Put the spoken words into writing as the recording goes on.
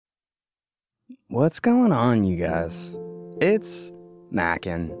What's going on, you guys? It's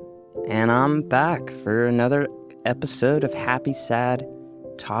Mackin, and I'm back for another episode of Happy Sad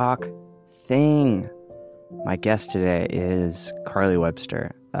Talk Thing. My guest today is Carly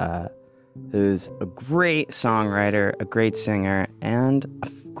Webster, who's a great songwriter, a great singer, and a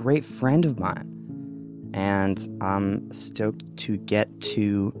great friend of mine. And I'm stoked to get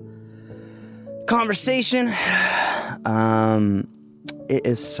to conversation. It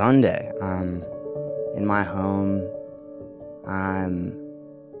is Sunday. I'm in my home. I'm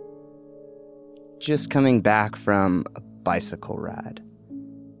just coming back from a bicycle ride.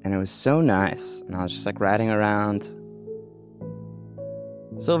 And it was so nice. And I was just like riding around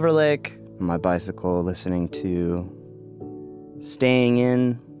Silver Lake on my bicycle, listening to Staying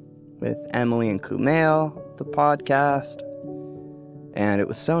In with Emily and Kumail, the podcast. And it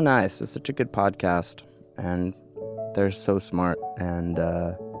was so nice. It's such a good podcast. And they're so smart. And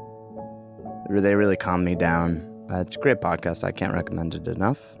they really calmed me down. It's a great podcast. I can't recommend it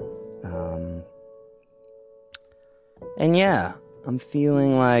enough. And yeah, I'm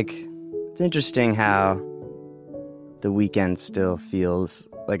feeling like it's interesting how the weekend still feels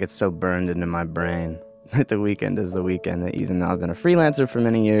like it's so burned into my brain. That the weekend is the weekend. That even though I've been a freelancer for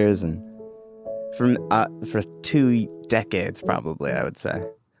many years and for 2 decades, probably, I would say.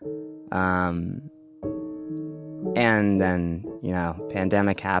 And then, you know,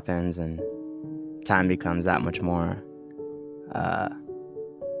 pandemic happens and time becomes that much more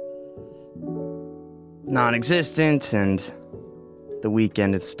non-existent, and the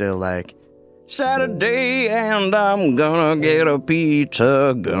weekend it's still like Saturday and I'm gonna get a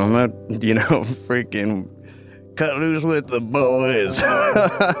pizza, gonna, you know, freaking cut loose with the boys.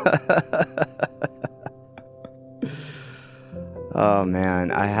 Oh man,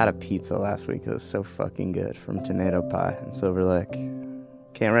 I had a pizza last week. It was so fucking good from Tomato Pie in Silver Lake.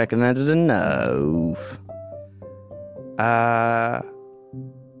 Can't recommend it enough.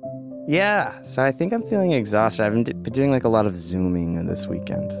 Yeah, so I think I'm feeling exhausted. I've been doing like a lot of Zooming this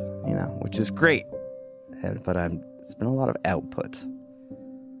weekend, you know, which is great. But it's been a lot of output.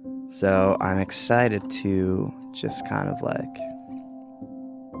 So I'm excited to just kind of like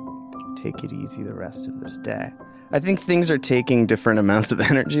take it easy the rest of this day. I think things are taking different amounts of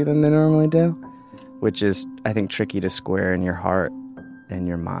energy than they normally do, which is, I think, tricky to square in your heart and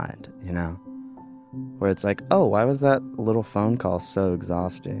your mind, you know? Where it's like, oh, why was that little phone call so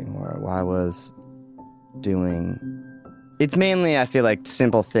exhausting? Or why was doing... It's mainly, I feel like,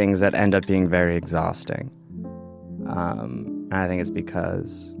 simple things that end up being very exhausting. And I think it's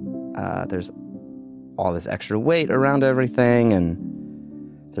because there's all this extra weight around everything, and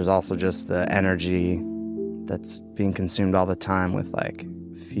there's also just the energy that's being consumed all the time with like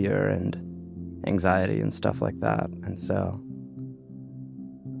fear and anxiety and stuff like that. And so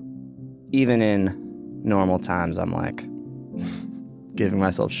even in normal times, I'm like giving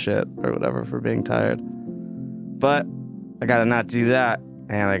myself shit or whatever for being tired. But I gotta not do that,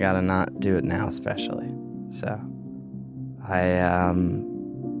 and I gotta not do it now especially. So I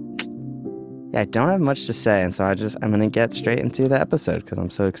don't have much to say, and so I'm gonna get straight into the episode because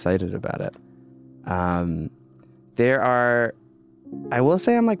I'm so excited about it. I will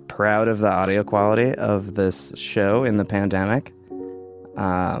say I'm like proud of the audio quality of this show in the pandemic.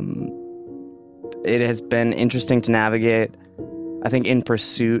 It has been interesting to navigate, I think, in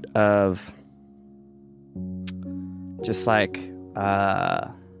pursuit of just like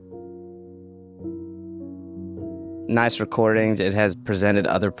nice recordings. It has presented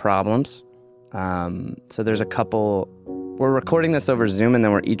other problems. So there's a couple. We're recording this over Zoom, and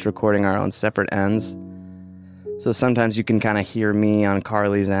then we're each recording our own separate ends. So sometimes you can kind of hear me on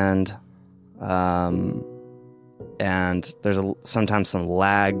Carly's end. And there's sometimes some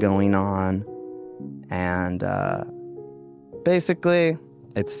lag going on. And basically,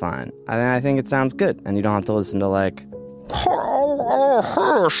 it's fine. I think it sounds good. And you don't have to listen to like... It's a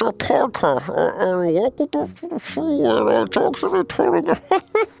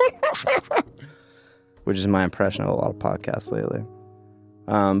podcast. Which is my impression of a lot of podcasts lately.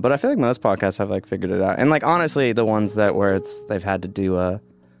 But I feel like most podcasts have like figured it out. And like honestly, the ones that where they've had to do a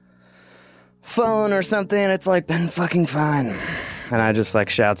phone or something, it's like been fucking fine. And I just like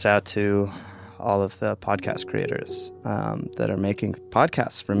shouts out to all of the podcast creators that are making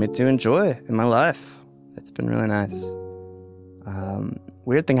podcasts for me to enjoy in my life. It's been really nice.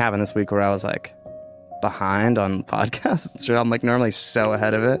 Weird thing happened this week where I was like behind on podcasts. I'm like normally so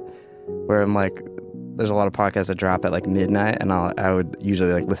ahead of it, where I'm like, there's a lot of podcasts that drop at like midnight, and I would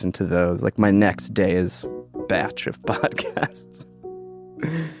usually like listen to those. Like my next day's batch of podcasts.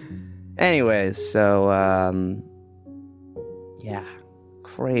 Anyways, so yeah,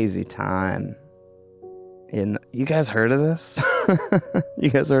 crazy time. You guys heard of this? You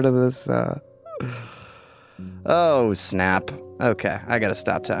guys heard of this? Oh, snap. Okay, I gotta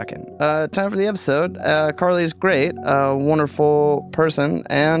stop talking. Time for the episode. Carly's great, a wonderful person,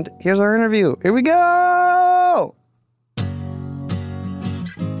 and here's our interview. Here we go!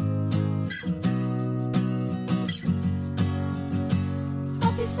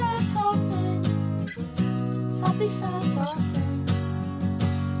 Happy sad talking. Happy sad talking.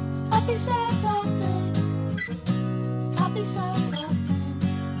 Happy sad talking. Happy sad talking.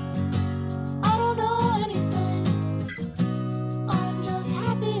 I don't know anything. I'm just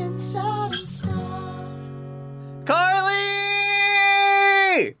happy and sad and stuff. Carly!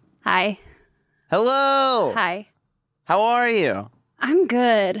 Hi. Hello! Hi. How are you? I'm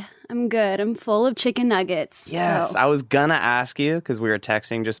good. I'm full of chicken nuggets. Yes, so I was gonna ask you, because we were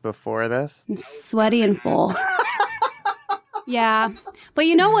texting just before this. I'm sweaty and full. Yeah. But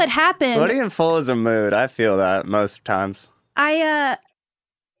you know what happened? Sweaty and full is a mood. I feel that most times. I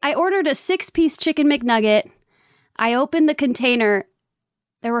ordered a 6-piece chicken McNugget. I opened the container.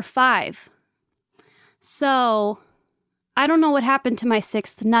 There were 5. So, I don't know what happened to my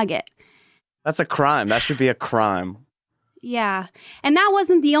 6th nugget. That's a crime. That should be a crime. Yeah. And that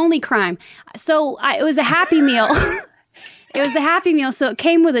wasn't the only crime. So, it was a Happy Meal. It was a Happy Meal, so it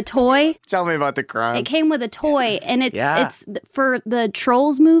came with a toy. Tell me about the crime. It came with a toy, and it's for the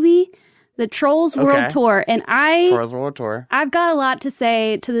Trolls movie, the Trolls World Tour. And Trolls World Tour. I've got a lot to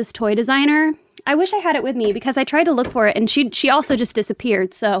say to this toy designer. I wish I had it with me because I tried to look for it, and she also just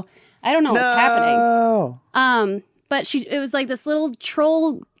disappeared. So I don't know what's happening. But it was like this little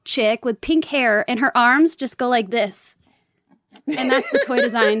troll chick with pink hair, and her arms just go like this, and that's the toy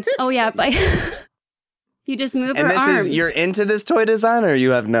design. Oh yeah, but you just move her arms. You're into this toy design, or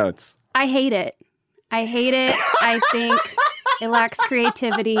you have notes? I hate it. I think it lacks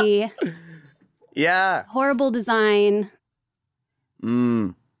creativity. Yeah. Horrible design.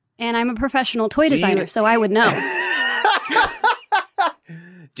 And I'm a professional toy designer, so I would know.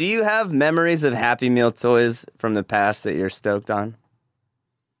 Do you have memories of Happy Meal toys from the past that you're stoked on?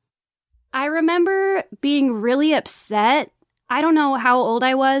 I remember being really upset. I don't know how old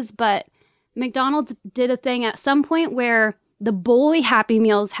I was, but McDonald's did a thing at some point where the boy Happy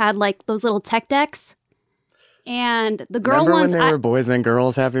Meals had like those little tech decks. And the girl Remember ones... when they were boys and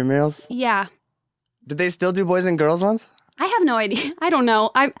girls Happy Meals? Yeah. Did they still do boys and girls ones? I have no idea. I don't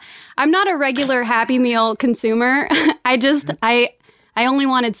know. I'm not a regular Happy Meal consumer. I only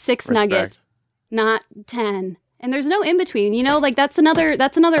wanted 6 nuggets, not 10. And there's no in between. You know, like that's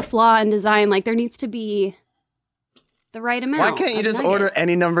another flaw in design. Like there needs to be the right amount. Why can't you just order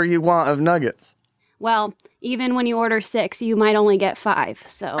any number you want of nuggets? Well, even when you order 6, you might only get 5.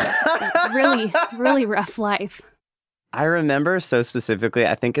 So it's really, really rough life. I remember so specifically,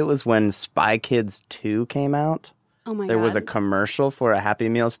 I think it was when Spy Kids 2 came out. Oh my God. There was a commercial for a Happy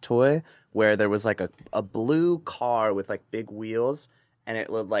Meals toy where there was like a blue car with like big wheels, and it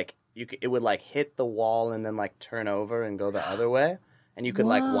would like it would like hit the wall and then like turn over and go the other way, and you could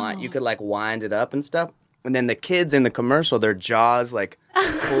wind it up and stuff. And then the kids in the commercial, their jaws like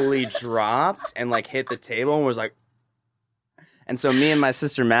fully dropped and like hit the table and was like, and so me and my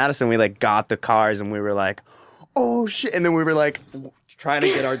sister Madison, we like got the cars and we were like, oh shit, and then we were like trying to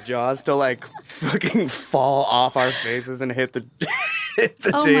get our jaws to like fucking fall off our faces and hit the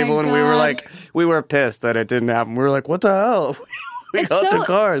table, and we were pissed that it didn't happen. We were like, what the hell? We got the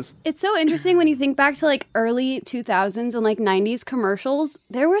cars. It's so interesting when you think back to like early 2000s and like 90s commercials.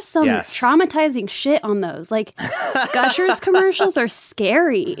 There was some traumatizing shit on those. Like Gushers commercials are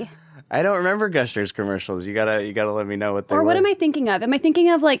scary. I don't remember Gushers commercials. You gotta let me know what they were. Or what am I thinking of? Am I thinking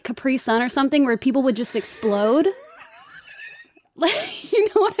of like Capri Sun or something where people would just explode? You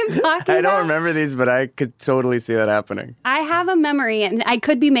know what I'm talking about? I don't remember these, but I could totally see that happening. I have a memory, and I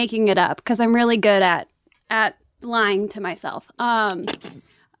could be making it up because I'm really good at lying to myself.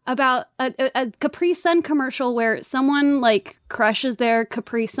 About a Capri Sun commercial where someone like crushes their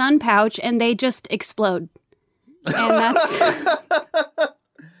Capri Sun pouch and they just explode. And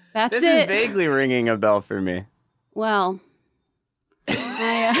that's this it. Is vaguely ringing a bell for me. Well,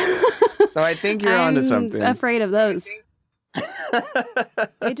 so I think you're onto something. I'm afraid of those.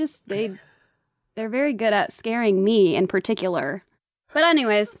 They're very good at scaring me in particular. But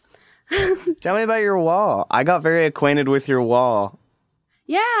anyways. Tell me about your wall. I got very acquainted with your wall.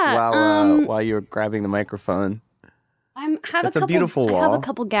 Yeah. While you were grabbing the microphone. It's a beautiful wall. I have a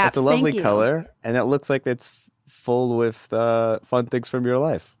couple gaps. It's a lovely color, and it looks like it's full with fun things from your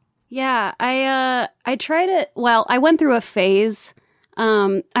life. Yeah, I tried it. Well, I went through a phase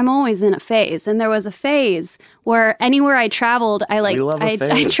I'm always in a phase. And there was a phase where anywhere I traveled,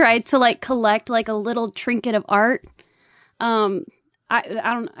 I tried to like collect like a little trinket of art. I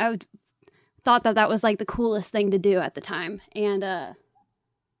thought that was like the coolest thing to do at the time. And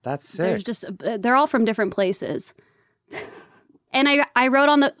that's sick. They're all from different places. And I wrote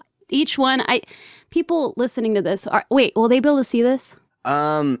on each one. People listening to this will they be able to see this?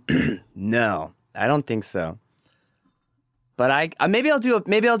 No, I don't think so. But maybe I'll do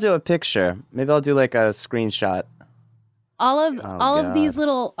a picture. Maybe I'll do like a screenshot. All of these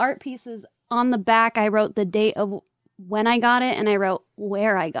little art pieces on the back, I wrote the date of when I got it, and I wrote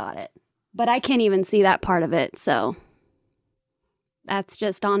where I got it. But I can't even see that part of it, so that's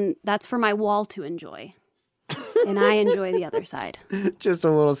for my wall to enjoy. And I enjoy the other side. Just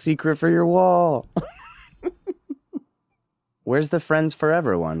a little secret for your wall. Where's the Friends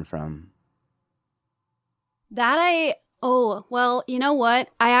Forever one from? Oh, well, you know what?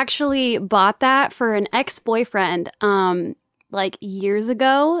 I actually bought that for an ex-boyfriend like years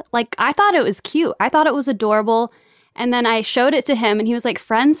ago. Like, I thought it was cute. I thought it was adorable. And then I showed it to him, and he was like,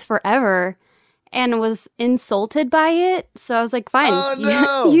 Friends Forever, and was insulted by it. So I was like, fine,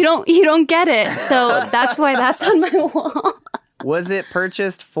 you don't get it. So that's why that's on my wall. Was it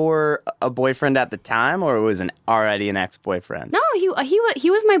purchased for a boyfriend at the time, or was it already an ex-boyfriend? No, he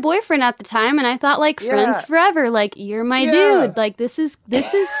was my boyfriend at the time, and I thought like Friends Forever, like you're my dude, like this is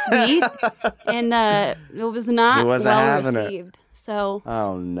sweet, and it was not well received. So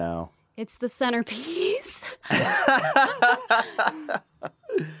oh no, it's the centerpiece.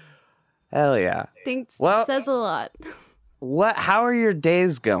 Hell yeah! It says a lot. How are your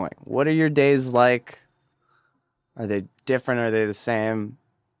days going? What are your days like? Are they different? Are they the same?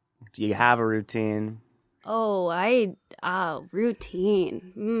 Do you have a routine? Oh,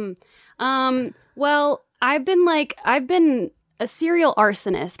 routine. Well, I've been a serial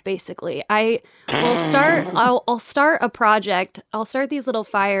arsonist, basically. I'll start a project. I'll start these little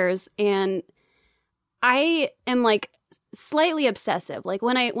fires, and I am like slightly obsessive. Like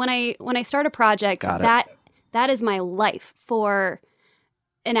when I start a project, that is my life for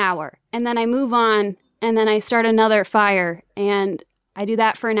an hour, and then I move on. And then I start another fire, and I do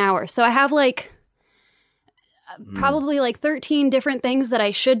that for an hour. So I have like probably like 13 different things that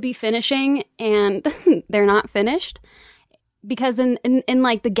I should be finishing, and they're not finished. Because in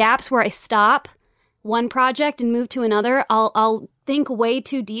like the gaps where I stop one project and move to another, I'll think way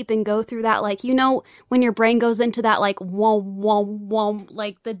too deep and go through that, like, you know, when your brain goes into that like whoa, whoa, whoa,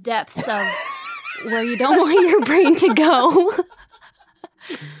 like the depths of where you don't want your brain to go.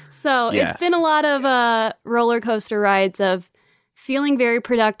 So It's been a lot of roller coaster rides of feeling very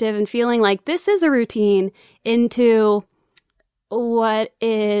productive and feeling like this is a routine into what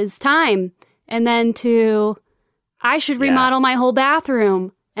is time. And then to, I should remodel my whole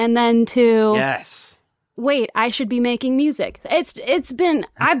bathroom. And then to, wait, I should be making music. I've been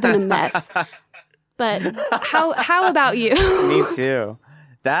a mess. But how about you? Me too.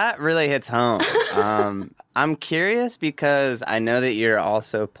 That really hits home. I'm curious because I know that you're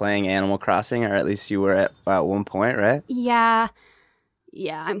also playing Animal Crossing, or at least you were at one point, right? Yeah,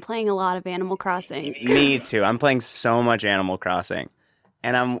 I'm playing a lot of Animal Crossing. Me too. I'm playing so much Animal Crossing.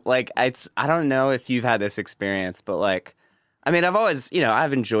 And I'm like, I don't know if you've had this experience, but like, I mean, I've always,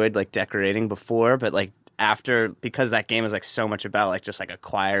 I've enjoyed like decorating before, but like because that game is like so much about like just like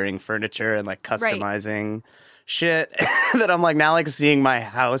acquiring furniture and like customizing shit that I'm like now like seeing my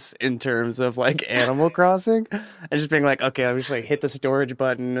house in terms of like Animal Crossing and just being like, okay, I'm just like hit the storage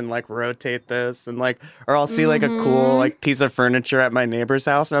button and like rotate this and like, or I'll see like a cool like piece of furniture at my neighbor's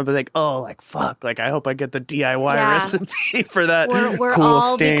house and I'll be like, oh, like fuck, like I hope I get the DIY recipe for that we're cool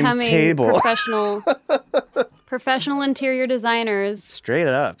all stained becoming table. Professional interior designers. Straight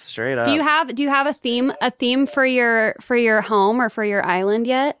up. Do you have a theme for your home or for your island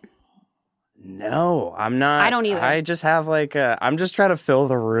yet? No, I'm not. I don't either. I just have like I'm just trying to fill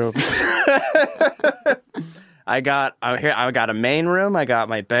the rooms. I got a main room, I got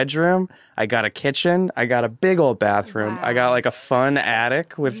my bedroom, I got a kitchen, I got a big old bathroom, I got like a fun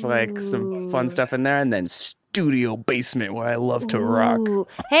attic with like some fun stuff in there, and then studio basement where I love to rock.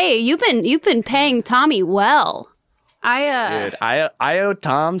 Hey, you've been paying Tommy well. Dude, I owe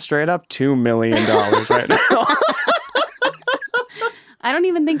Tom straight up $2 million right now. I don't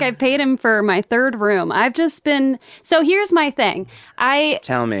even think I've paid him for my third room. I've just been... So here's my thing.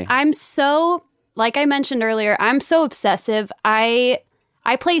 Tell me. I'm so... Like I mentioned earlier, I'm so obsessive. I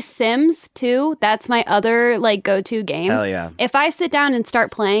play Sims, too. That's my other, like, go-to game. Hell yeah. If I sit down and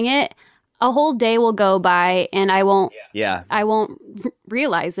start playing it, a whole day will go by and I won't Yeah.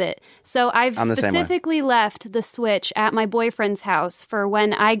 realize it. So I've I'm the same way. specifically left the Switch at my boyfriend's house for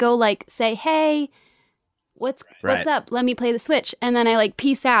when I go like say, "Hey, what's Right. up? Let me play the Switch." And then I like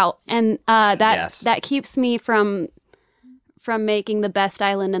peace out. And that keeps me from making the best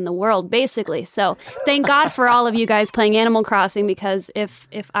island in the world, basically. So thank God for all of you guys playing Animal Crossing, because if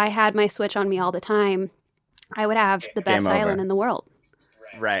I had my Switch on me all the time, I would have the best Game over. island in the world.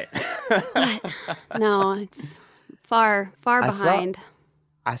 Right. No, it's far behind.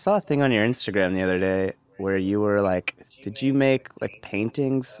 I saw a thing on your Instagram the other day where you were like, did you make like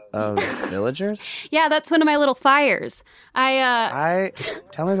paintings of villagers? Yeah, that's one of my little fires.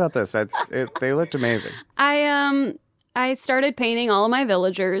 Tell me about this. They looked amazing. I started painting all of my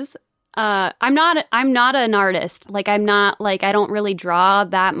villagers. I'm not an artist. Like I don't really draw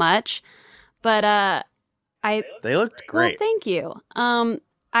that much, but They looked great. Well, thank you.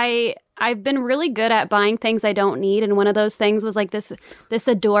 I've been really good at buying things I don't need, and one of those things was like this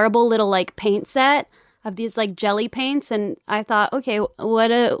adorable little like paint set of these like jelly paints, and I thought, okay,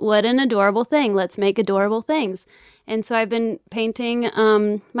 what an adorable thing. Let's make adorable things. And so I've been painting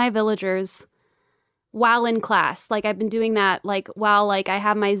my villagers while in class. Like I've been doing that like while like I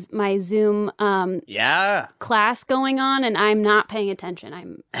have my Zoom class going on, and I'm not paying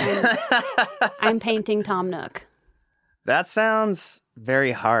attention. I'm painting Tom Nook. That sounds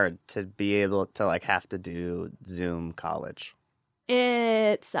very hard to be able to like have to do Zoom college.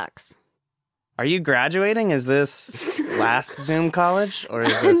 It sucks. Are you graduating? Is this last Zoom college, or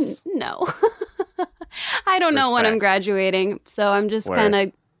is this? No. I don't know when I'm graduating, so I'm just kind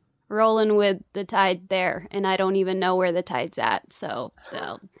of rolling with the tide there, and I don't even know where the tide's at, so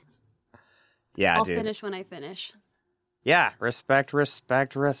I'll finish when I finish. Yeah, respect.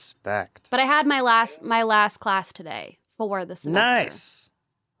 But I had my last class today for the semester. Nice.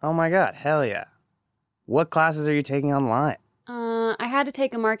 Oh my God, hell yeah. What classes are you taking online? I had to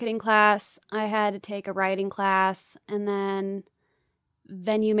take a marketing class, I had to take a writing class, and then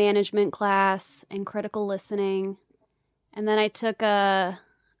venue management class and critical listening. And then I took a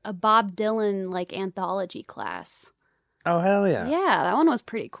Bob Dylan like anthology class. Oh hell yeah. Yeah, that one was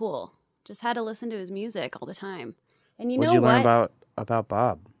pretty cool. Just had to listen to his music all the time. And you know What'd you what? learn about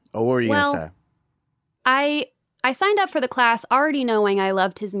Bob? Oh, what were you gonna say? I signed up for the class already knowing I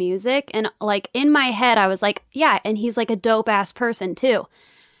loved his music, and like in my head I was like, yeah, and he's like a dope ass person too.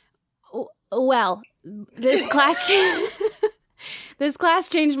 Well, this class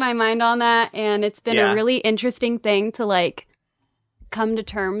changed my mind on that, and it's been a really interesting thing to like come to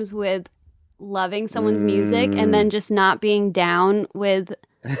terms with loving someone's music and then just not being down with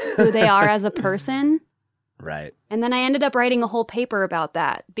who they are as a person. Right. And then I ended up writing a whole paper about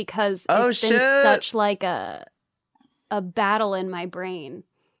that because it's been such like a battle in my brain.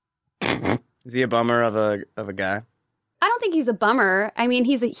 Is he a bummer of a guy? I don't think he's a bummer. I mean,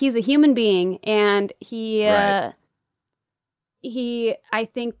 he's a human being, and I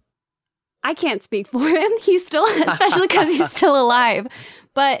think I can't speak for him. He's still, especially because he's still alive.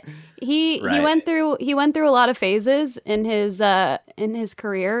 But he went through a lot of phases in his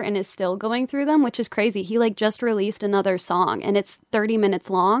career, and is still going through them, which is crazy. He like just released another song, and it's 30 minutes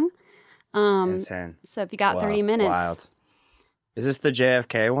long. Insane. So if you got 30 minutes, wild. Is this the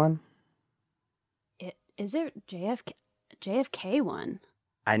JFK one? Is it JFK one?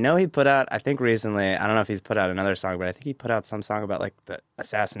 I know he put out, I think recently, I don't know if he's put out another song, but I think he put out some song about like the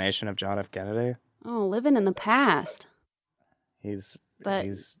assassination of John F. Kennedy. Oh, living in the past. He's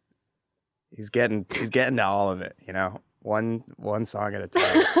getting to all of it, you know, one song at a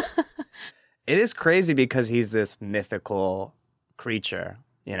time. It is crazy because he's this mythical creature,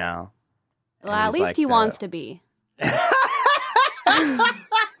 you know. Well, at least like he wants to be.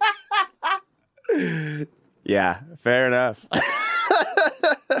 Yeah, fair enough.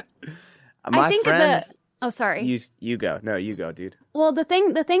 Sorry. You go. No, you go, dude. Well, the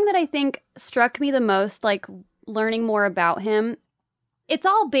thing that I think struck me the most, like learning more about him, it's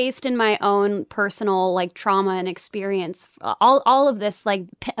all based in my own personal like trauma and experience. All of this like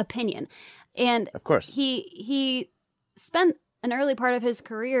opinion, and of course he spent an early part of his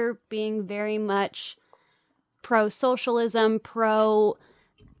career being very much pro-socialism,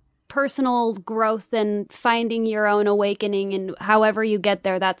 pro-personal growth and finding your own awakening, and however you get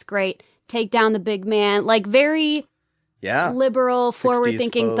there, that's great. Take down the big man, like very liberal,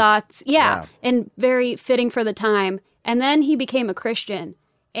 forward-thinking thoughts. Yeah, and very fitting for the time. And then he became a Christian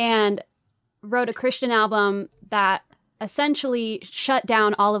and wrote a Christian album that essentially shut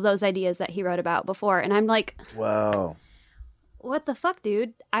down all of those ideas that he wrote about before. And I'm like, whoa. What the fuck,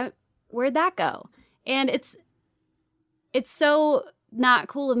 dude? Where'd that go? And it's so not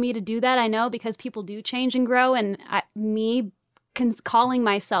cool of me to do that, I know, because people do change and grow, and calling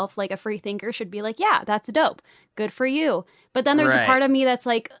myself like a free thinker should be like, yeah, that's dope. Good for you. But then there's a part of me that's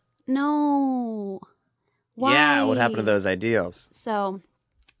like, no. Why? Yeah, what happened to those ideals? So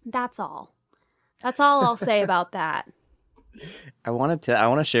that's all. That's all I'll say about that. I want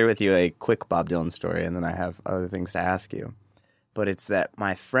to share with you a quick Bob Dylan story, and then I have other things to ask you. But it's that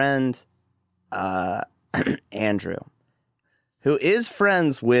my friend Andrew, who is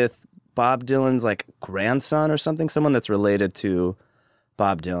friends with Bob Dylan's like grandson or something, someone that's related to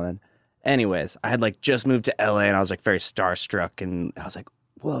Bob Dylan. Anyways, I had like just moved to LA, and I was like very starstruck, and I was like,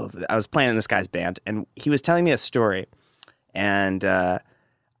 whoa, I was playing in this guy's band, and he was telling me a story, and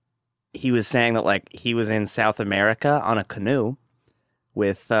he was saying that like he was in South America on a canoe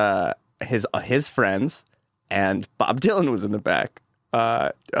with his friends, and Bob Dylan was in the back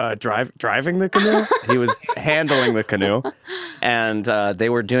driving the canoe. He was handling the canoe, and they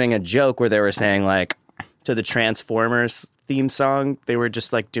were doing a joke where they were saying like to the Transformers theme song, they were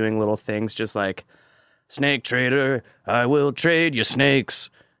just like doing little things just like, snake trader, I will trade you snakes.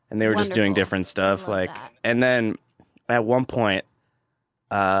 And they were just doing different stuff. Like, that. And then at one point,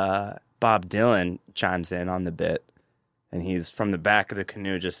 Bob Dylan chimes in on the bit, and he's from the back of the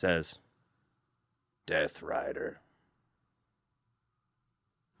canoe, just says, Death Rider.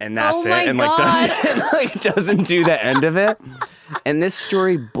 And that's it. And doesn't do the end of it. And this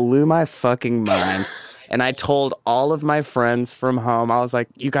story blew my fucking mind. And I told all of my friends from home, I was like,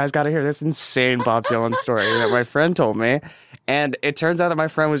 you guys got to hear this insane Bob Dylan story that my friend told me. And it turns out that my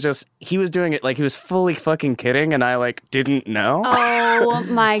friend he was doing it like he was fully fucking kidding, and I like didn't know. Oh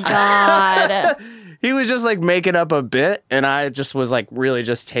my God. He was just like making up a bit, and I just was like really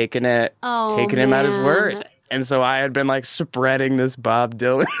just taking him at his word. And so I had been like spreading this Bob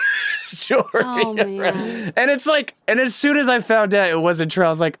Dylan story. Oh, man. And it's like, and as soon as I found out it wasn't true, I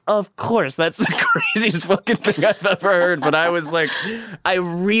was like, of course, that's the craziest fucking thing I've ever heard. But I was like, I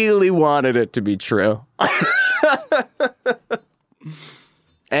really wanted it to be true.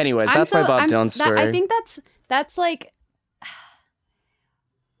 Anyways, that's my Bob Dylan story. I think that's like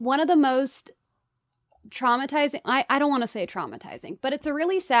one of the most traumatizing. I don't want to say traumatizing, but it's a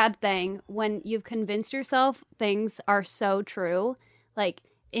really sad thing when you've convinced yourself things are so true. Like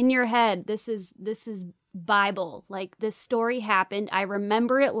in your head, this is Bible. Like this story happened. I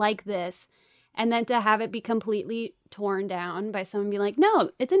remember it like this. And then to have it be completely torn down by someone being like,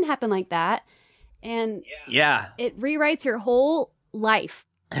 no, it didn't happen like that. And it rewrites your whole life.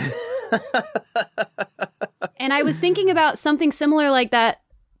 And I was thinking about something similar like that.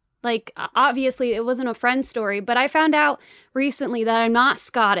 Like, obviously, it wasn't a friend's story, but I found out recently that I'm not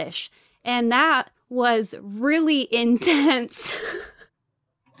Scottish. And that was really intense.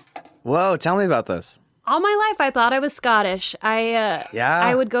 Whoa, tell me about this. All my life, I thought I was Scottish.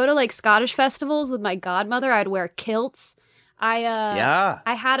 I would go to, like, Scottish festivals with my godmother. I'd wear kilts. I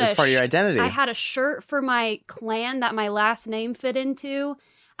had that's part of your identity. I had a shirt for my clan that my last name fit into.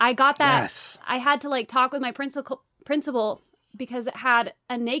 I got that. Yes. I had to, like, talk with my principal because it had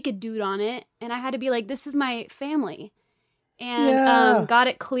a naked dude on it, and I had to be like, this is my family. And got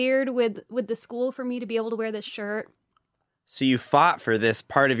it cleared with the school for me to be able to wear this shirt. So you fought for this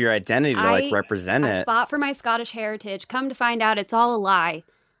part of your identity to like represent it. I fought for my Scottish heritage. Come to find out, it's all a lie.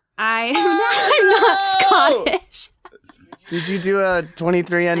 I'm not Scottish. Did you do a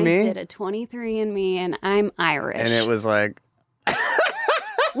 23andMe? I did a 23andMe, and I'm Irish. And it was like...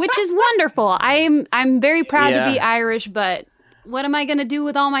 Which is wonderful. I'm very proud to be Irish, but... What am I going to do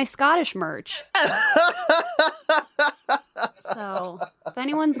with all my Scottish merch? So, if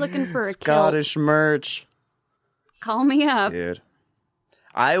anyone's looking for a Scottish merch, call me up. Dude.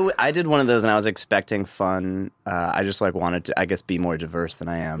 I did one of those and I was expecting fun. I just like wanted to, I guess, be more diverse than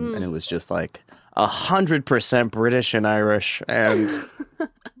I am. And it was just like 100% British and Irish. And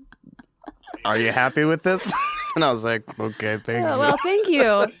are you happy with this? And I was like, okay, thank you. Well, thank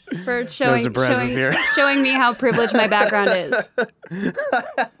you for showing me how privileged my background is.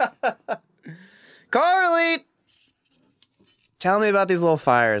 Carly! Tell me about these little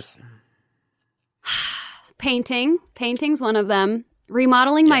fires. Painting. Painting's one of them.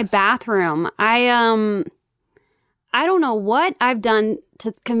 Remodeling my bathroom. I don't know what I've done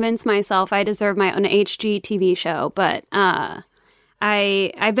to convince myself I deserve my own HGTV show, but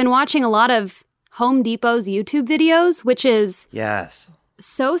I've been watching a lot of Home Depot's YouTube videos, which is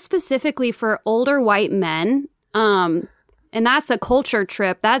so specifically for older white men. And that's a culture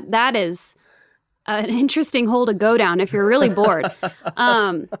trip. That is an interesting hole to go down if you're really bored.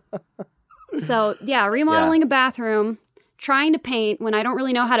 So yeah, remodeling a bathroom, trying to paint when I don't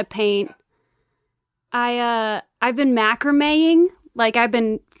really know how to paint. I've been macrameing Like I've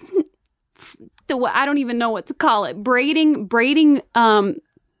been, I don't even know what to call it, braiding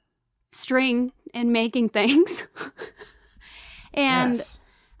string and making things. And Yes.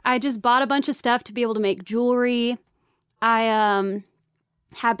 I just bought a bunch of stuff to be able to make jewelry. I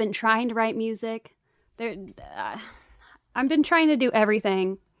have been trying to write music. I've been trying to do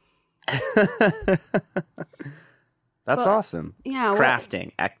everything. That's awesome. Yeah.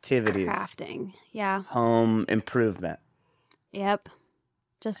 Crafting, activities. Crafting. Yeah. Home improvement. Yep.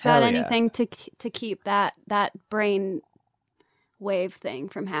 Just about Hell yeah. anything to keep that brain wave thing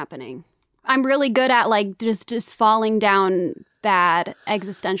from happening. I'm really good at like just falling down bad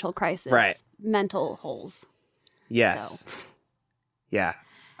existential crisis, mental holes. Yes. So, yeah.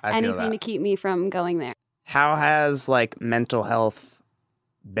 I feel anything that. to keep me from going there. How has like mental health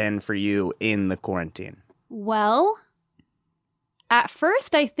been for you in the quarantine? Well, at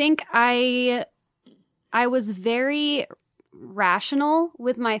first I think I was very rational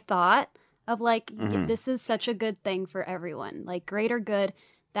with my thought of like, this is such a good thing for everyone, like greater good.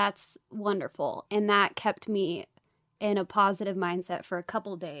 That's wonderful. And that kept me in a positive mindset for a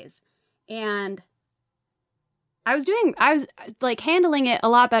couple days. And I was like handling it a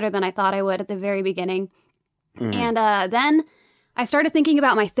lot better than I thought I would at the very beginning. And then I started thinking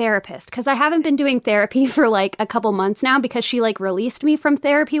about my therapist because I haven't been doing therapy for like a couple months now because she like released me from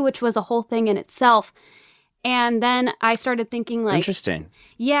therapy, which was a whole thing in itself. And then I started thinking like, interesting.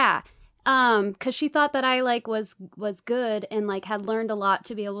 Yeah. Because she thought that I like was good and like had learned a lot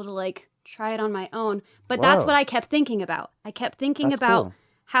to be able to like try it on my own. But that's Whoa. what I kept thinking about. I kept thinking That's about cool.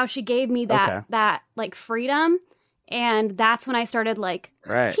 how she gave me that like freedom. And that's when I started like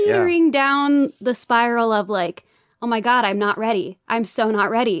teetering down the spiral of like, oh my God, I'm not ready. I'm so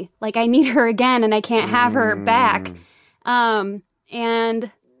not ready. Like I need her again and I can't have her back. And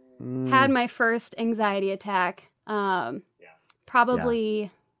had my first anxiety attack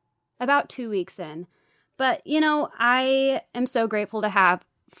probably about 2 weeks in. But, you know, I am so grateful to have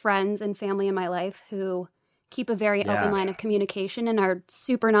friends and family in my life who keep a very open line of communication and are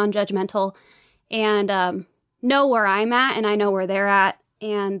super non-judgmental and know where I'm at and I know where they're at.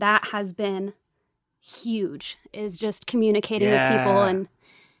 And that has been huge, is just communicating with people. And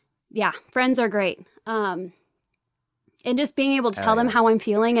friends are great. And just being able to tell them how I'm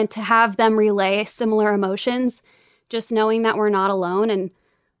feeling and to have them relay similar emotions, just knowing that we're not alone and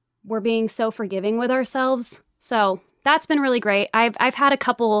we're being so forgiving with ourselves. So that's been really great. I've had a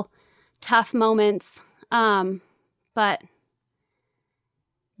couple tough moments, but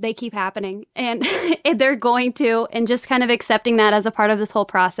they keep happening and they're going to, and just kind of accepting that as a part of this whole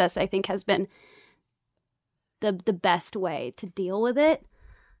process, I think has been the best way to deal with it.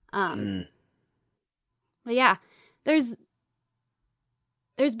 But yeah, there's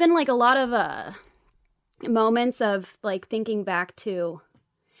been like a lot of moments of like thinking back to,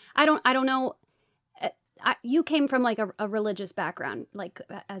 I don't know. You came from like a religious background, like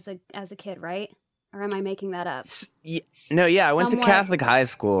as a kid, right? Or am I making that up? No, yeah, I went to Somewhat. Catholic high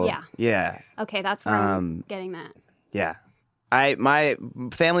school. Yeah. Yeah. Okay, that's where I'm getting that. Yeah. My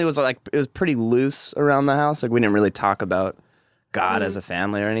family was like, it was pretty loose around the house. Like we didn't really talk about God as a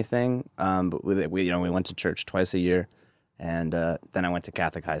family or anything. But we went to church twice a year, and then I went to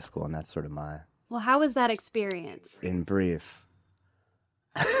Catholic high school, and that's sort of my. Well, how was that experience? In brief.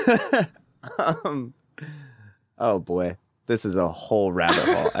 Oh boy, this is a whole rabbit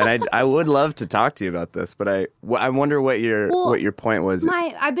hole, and I would love to talk to you about this, but I wonder what your point was.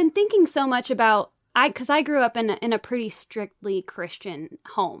 I've been thinking so much about because I grew up in a pretty strictly Christian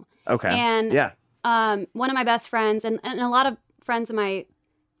home. Okay. And one of my best friends and a lot of friends in my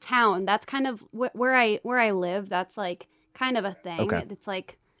town, that's kind of where I live. That's like kind of a thing. Okay. It's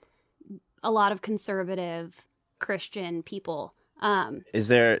like a lot of conservative Christian people.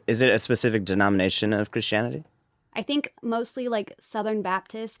 Is it a specific denomination of Christianity? I think mostly like Southern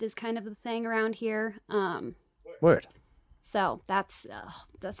Baptist is kind of the thing around here. Word. So that's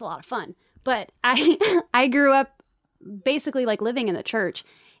a lot of fun. But I grew up basically like living in the church,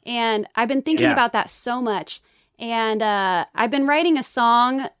 and I've been thinking about that so much. And I've been writing a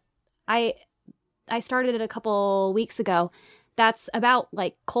song. I started it a couple weeks ago. That's about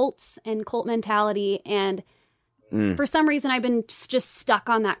like cults and cult mentality. And for some reason, I've been just stuck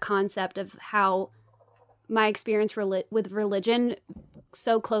on that concept of how my experience with religion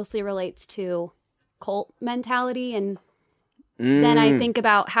so closely relates to cult mentality. And then I think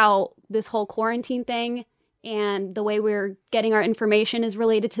about how this whole quarantine thing and the way we're getting our information is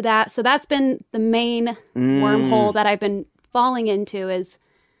related to that. So that's been the main wormhole that I've been falling into, is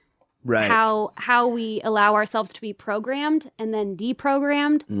how we allow ourselves to be programmed and then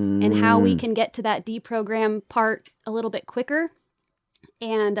deprogrammed, and how we can get to that deprogram part a little bit quicker.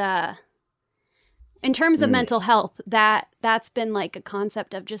 And in terms of mental health, that's been like a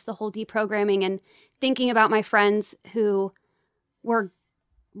concept of just the whole deprogramming and thinking about my friends who were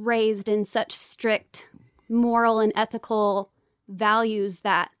raised in such strict moral and ethical values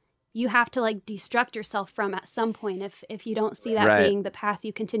that you have to like destruct yourself from at some point if you don't see that being the path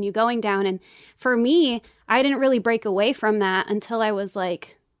you continue going down. And for me, I didn't really break away from that until I was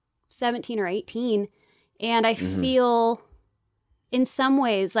like 17 or 18. And I feel in some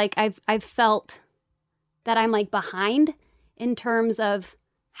ways like I've felt that I'm like behind in terms of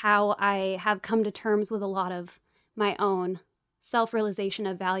how I have come to terms with a lot of my own self-realization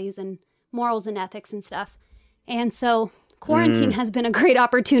of values and morals and ethics and stuff. And so quarantine has been a great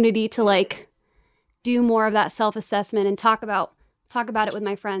opportunity to like do more of that self-assessment and talk about it with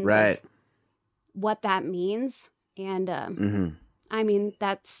my friends. Right. What that means. And I mean,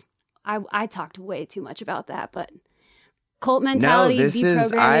 I talked way too much about that, but cult mentality,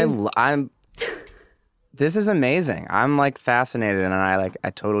 I'm this is amazing. I'm like fascinated, and I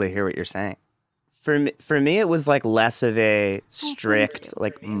totally hear what you're saying. For me, it was like less of a strict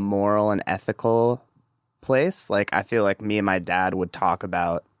like moral and ethical place. Like I feel like me and my dad would talk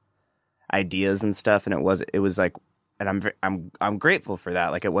about ideas and stuff, and it was like, and I'm grateful for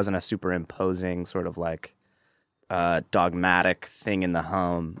that. Like it wasn't a super imposing sort of like dogmatic thing in the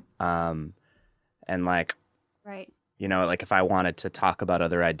home, and like right. You know, like if I wanted to talk about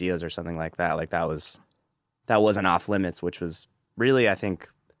other ideas or something like that wasn't off limits, which was really, I think,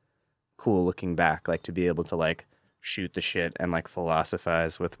 cool looking back, like to be able to like shoot the shit and like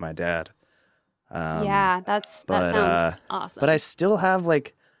philosophize with my dad. That sounds awesome. But I still have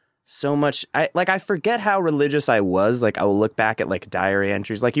like so much. I forget how religious I was. Like I will look back at like diary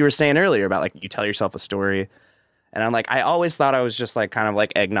entries, like you were saying earlier about like you tell yourself a story. And I'm like, I always thought I was just like kind of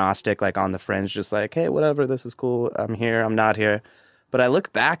like agnostic, like on the fringe, just like, hey, whatever, this is cool. I'm here, I'm not here. But I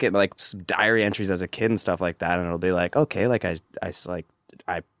look back at like some diary entries as a kid and stuff like that, and it'll be like, okay, like I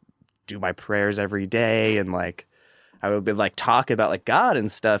do my prayers every day, and like I would be like talk about like God and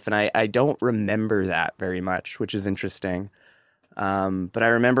stuff, and I don't remember that very much, which is interesting. But I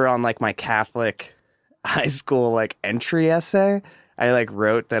remember on like my Catholic high school like entry essay, I like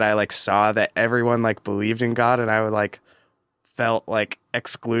wrote that I like saw that everyone like believed in God, and I would like felt like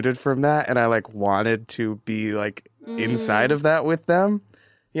excluded from that, and I like wanted to be like inside of that with them,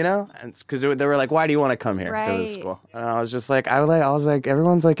 you know, and because they were like, "Why do you want to come here to this school?" And I was just like, I was like,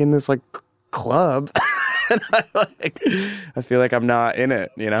 everyone's like in this like club, and I feel like I'm not in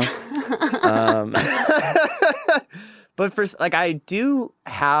it, you know. But for like, I do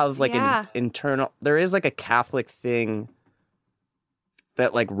have like an internal. There is like a Catholic thing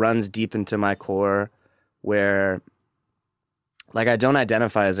that like runs deep into my core, where like I don't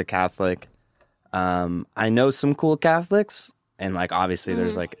identify as a Catholic. I know some cool Catholics, and like obviously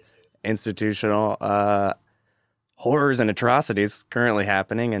there's like institutional horrors and atrocities currently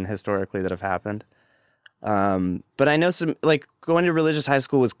happening and historically that have happened. But I know some, like going to religious high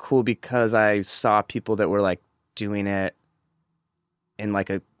school was cool because I saw people that were like doing it in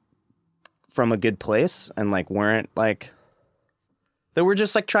like from a good place, and like weren't like, that were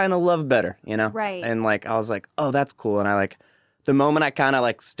just like trying to love better, you know? Right. And like, I was like, oh, that's cool. And I like, the moment I kind of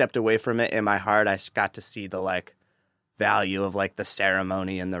like stepped away from it in my heart, I got to see the like value of like the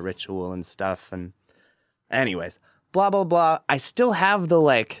ceremony and the ritual and stuff. And anyways, blah, blah, blah. I still have the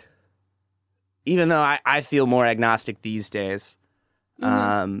like, even though I feel more agnostic these days,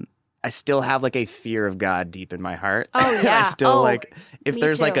 I still have like a fear of God deep in my heart. Oh, yeah. I still like, if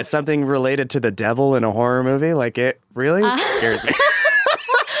there's too. like something related to the devil in a horror movie, like it really scares me.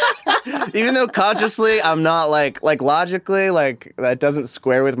 Even though consciously I'm not like logically, like that doesn't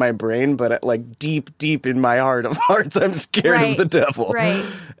square with my brain, but like deep in my heart of hearts, I'm scared of the devil. Right.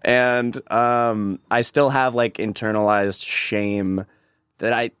 And I still have like internalized shame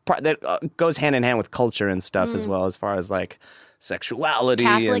that goes hand in hand with culture and stuff as well, as far as like sexuality,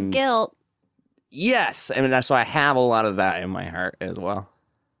 Catholic and guilt. Yes, I mean that's why I have a lot of that in my heart as well.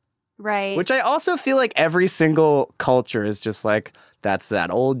 Right. Which I also feel like every single culture is just like, that's that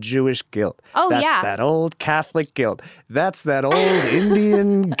old Jewish guilt. Oh, that's yeah. that old Catholic guilt. That's that old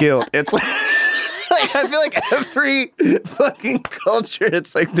Indian guilt. It's like, I feel like every fucking culture,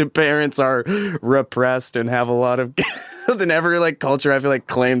 it's like the parents are repressed and have a lot of guilt. And every like culture, I feel like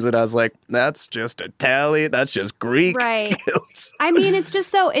claims it as like, that's just Italian, that's just Greek guilt. I mean, it's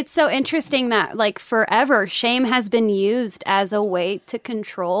so interesting that like forever shame has been used as a way to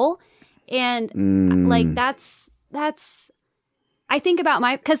control. And like that's I think about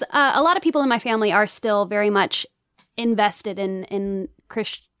because a lot of people in my family are still very much invested in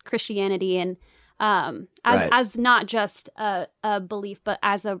Christianity, and as not just a belief, but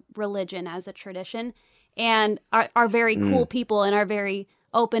as a religion, as a tradition, and are very cool people and are very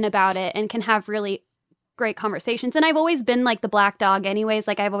open about it and can have really great conversations. And I've always been like the black dog anyways.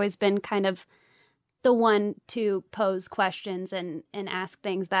 Like I've always been kind of the one to pose questions and ask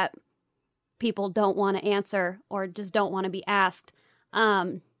things that people don't want to answer or just don't want to be asked.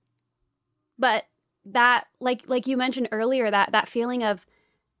 But that, like you mentioned earlier, that feeling of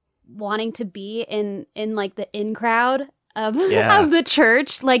wanting to be in like the in crowd of the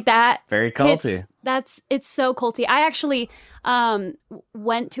church, like that, very culty. It's so culty. I actually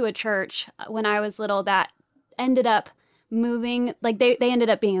went to a church when I was little that ended up moving, like they ended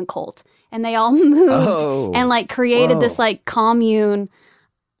up being a cult, and they all moved and like created this like commune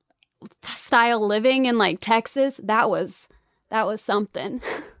style living in like Texas. That was something.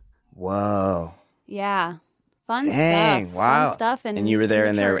 Whoa. Yeah. Fun Dang, stuff. wow. Fun stuff. And you were there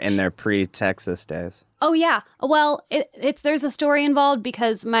in their pre-Texas days. Oh yeah. Well, there's a story involved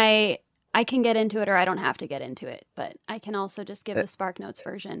because I can get into it or I don't have to get into it, but I can also just give the Spark Notes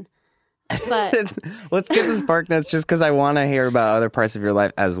version. But let's get the Spark Notes just because I want to hear about other parts of your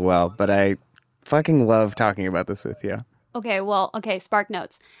life as well. But I fucking love talking about this with you. Okay, Spark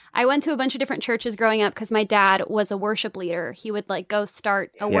Notes. I went to a bunch of different churches growing up because my dad was a worship leader. He would like go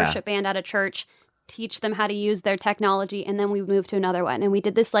start a worship band at a church, teach them how to use their technology, and then we moved to another one. And we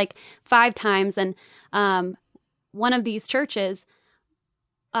did this like 5 times. And one of these churches,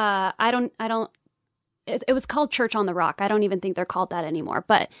 it was called Church on the Rock. I don't even think they're called that anymore.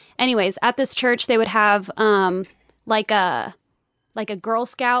 But anyways, at this church, they would have like a Girl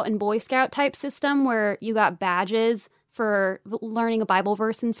Scout and Boy Scout type system where you got badges for learning a Bible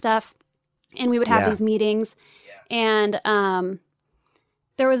verse and stuff. And we would have these meetings. And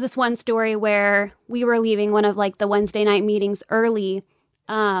there was this one story where we were leaving one of like the Wednesday night meetings early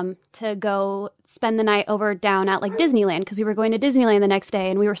to go spend the night over down at like Disneyland, because we were going to Disneyland the next day.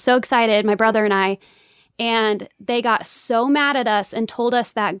 And we were so excited, my brother and I. And they got so mad at us and told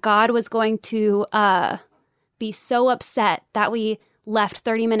us that God was going to be so upset that we left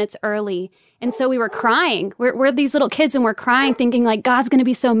 30 minutes early. And so we were crying. We're these little kids and we're crying thinking like, God's going to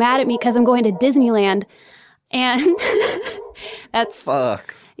be so mad at me because I'm going to Disneyland. And that's...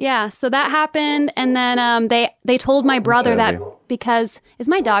 Fuck. Yeah, so that happened. And then they told my brother that because... Is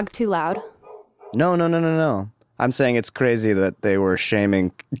my dog too loud? No. I'm saying it's crazy that they were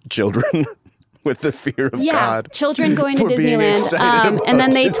shaming children with the fear of God. Yeah, children going to Disneyland. And then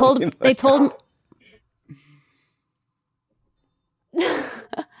they told...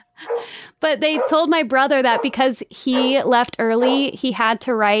 But they told my brother that because he left early, he had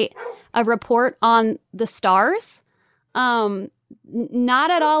to write a report on the stars. Not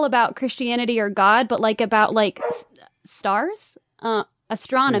at all about Christianity or God, but like about like stars,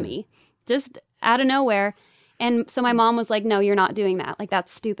 astronomy, just out of nowhere. And so my mom was like, no, you're not doing that. Like,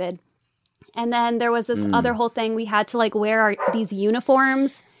 that's stupid. And then there was this other whole thing. We had to like wear these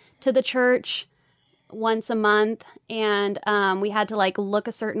uniforms to the church once a month. And we had to like look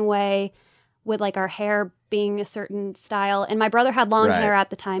a certain way with like our hair being a certain style. And my brother had long hair at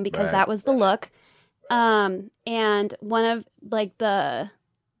the time because that was the look. And one of like the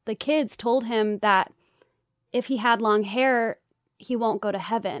kids told him that if he had long hair, he won't go to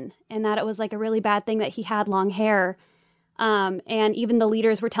heaven, and that it was like a really bad thing that he had long hair. And even the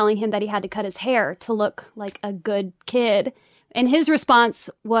leaders were telling him that he had to cut his hair to look like a good kid. And his response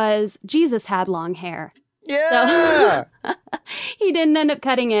was, Jesus had long hair. Yeah. So he didn't end up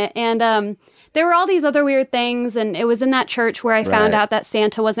cutting it. And there were all these other weird things. And it was in that church where I found out that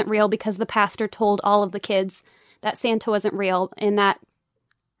Santa wasn't real because the pastor told all of the kids that Santa wasn't real and that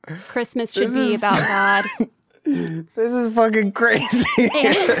Christmas should be about God. This is fucking crazy.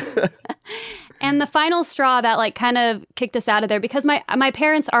 And the final straw that like kind of kicked us out of there, because my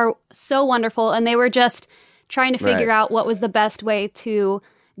parents are so wonderful and they were just trying to figure out what was the best way to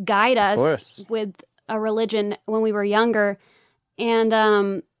guide us with a religion when we were younger.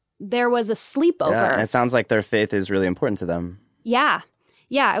 And there was a sleepover. Yeah, and it sounds like their faith is really important to them. Yeah,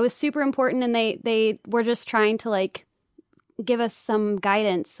 it was super important, and they were just trying to like give us some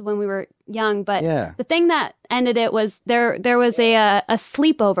guidance when we were young. But the thing that ended it was there was a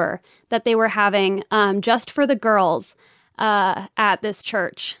sleepover that they were having just for the girls at this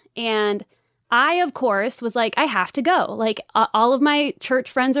church. And I, of course, was like, I have to go. Like, all of my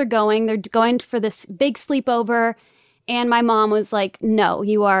church friends are going. They're going for this big sleepover. And my mom was like, no,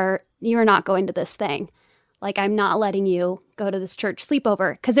 you're not going to this thing. Like, I'm not letting you go to this church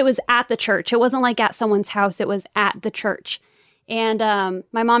sleepover. Because it was at the church. It wasn't like at someone's house. It was at the church. And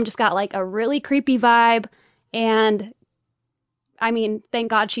my mom just got like a really creepy vibe. And I mean, thank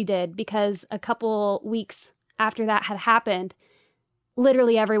God she did, because a couple weeks after that had happened,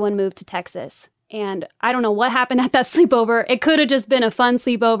 literally everyone moved to Texas. And I don't know what happened at that sleepover. It could have just been a fun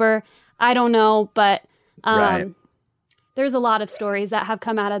sleepover. I don't know, but there's a lot of stories that have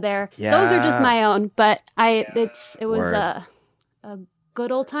come out of there. Yeah. Those are just my own, but it was Word. a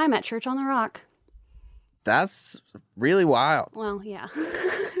good old time at Church on the Rock. That's really wild. Well, yeah.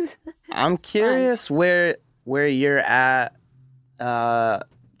 I'm curious where you're at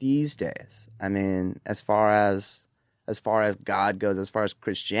these days. I mean, as far as God goes, as far as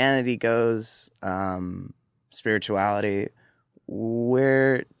Christianity goes, spirituality,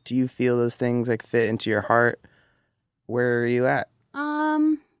 where do you feel those things like fit into your heart? Where are you at?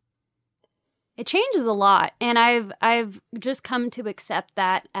 It changes a lot, and I've just come to accept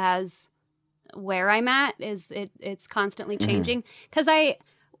that as where I'm at. It's constantly changing, because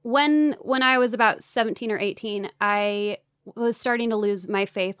when I was about 17 or 18, I was starting to lose my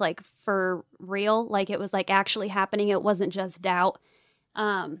faith, like for real, like it was like actually happening. It wasn't just doubt.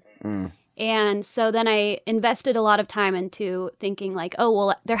 And so then I invested a lot of time into thinking like, oh,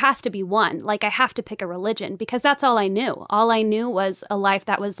 well, there has to be one. Like I have to pick a religion, because that's all I knew. All I knew was a life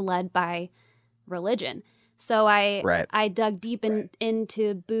that was led by religion. So I dug deep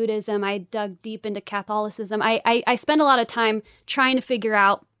into Buddhism. I dug deep into Catholicism. I spent a lot of time trying to figure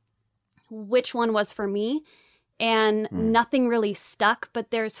out which one was for me, and nothing really stuck.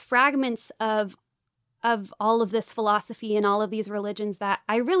 But there's fragments of all of this philosophy and all of these religions that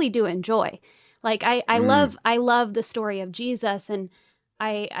I really do enjoy. Like I love the story of Jesus, and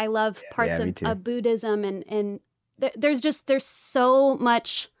I love parts of Buddhism, and there's so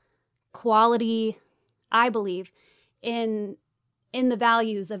much quality, I believe, in the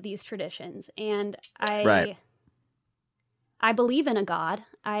values of these traditions. And I believe in a God.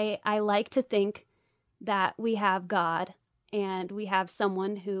 I like to think that we have God, and we have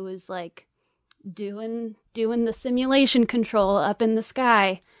someone who is like doing the simulation control up in the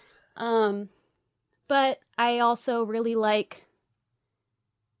sky. But I also really like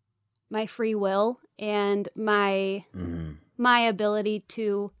my free will and my ability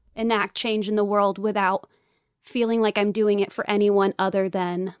to enact change in the world without feeling like I'm doing it for anyone other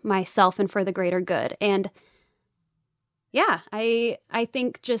than myself and for the greater good. And yeah, I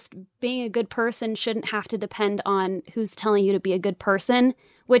think just being a good person shouldn't have to depend on who's telling you to be a good person,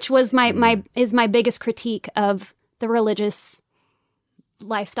 which was my biggest critique of the religious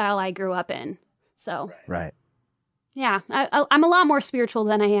lifestyle I grew up in. So yeah, I'm a lot more spiritual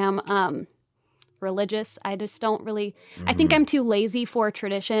than I am religious. I just don't really. I think I'm too lazy for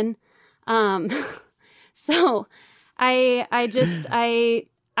tradition. So I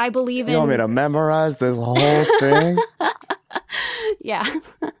believe in. You want me to memorize this whole thing? Yeah,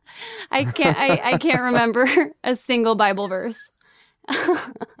 I can't remember a single Bible verse.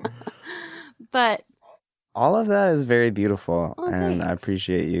 But all of that is very beautiful, and thanks. I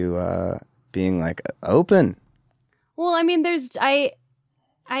appreciate you being like open. Well, I mean,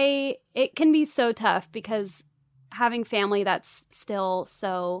 it can be so tough, because having family that's still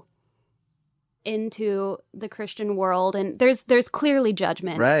so into the Christian world, and there's clearly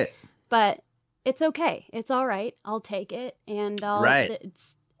judgment, right? But it's okay. It's all right. I'll take it, and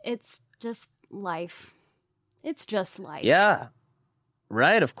it's just life. It's just life. Yeah,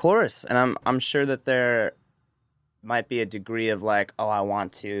 right. Of course, and I'm sure that there might be a degree of like, oh, I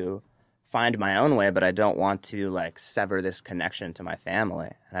want to find my own way, but I don't want to like sever this connection to my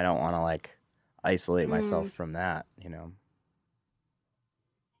family, and I don't want to like isolate myself from that, you know.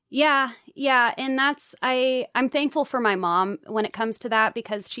 Yeah, and I'm thankful for my mom when it comes to that,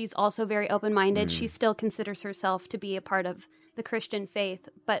 because she's also very open-minded. She still considers herself to be a part of the Christian faith,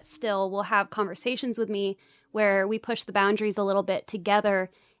 but still will have conversations with me where we push the boundaries a little bit together,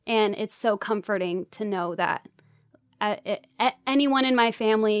 and it's so comforting to know that anyone in my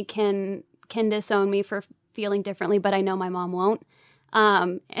family can disown me for feeling differently, but I know my mom won't.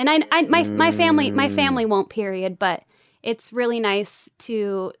 And my family won't, period, but it's really nice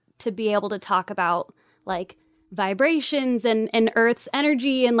to be able to talk about like vibrations and Earth's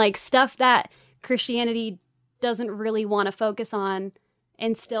energy and like stuff that Christianity doesn't really want to focus on,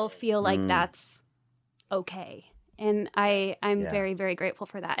 and still feel like that's okay. And I'm very, very grateful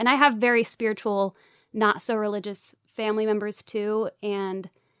for that. And I have very spiritual, not so religious family members too. And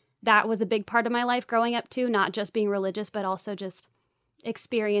that was a big part of my life growing up too, not just being religious, but also just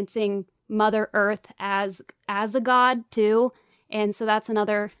experiencing Mother Earth as a god too. And so that's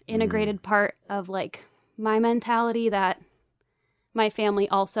another integrated part of like my mentality that my family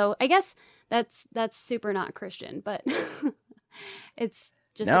also, I guess that's super not Christian, but it's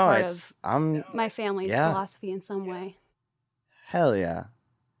just a part of my family's philosophy in some way. Hell yeah.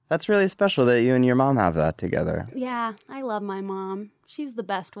 That's really special that you and your mom have that together. Yeah, I love my mom. She's the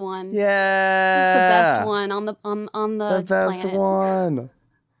best one. Yeah. She's the best one on the best planet. one.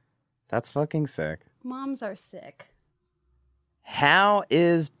 That's fucking sick. Moms are sick. How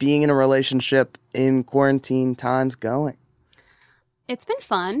is being in a relationship in quarantine times going? It's been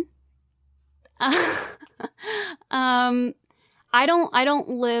fun. I don't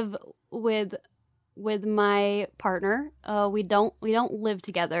live with my partner. We don't live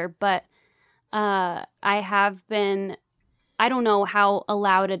together, but I have been. I don't know how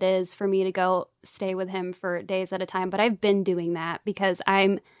allowed it is for me to go stay with him for days at a time, but I've been doing that because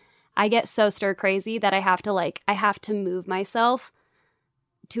I get so stir crazy that I have to move myself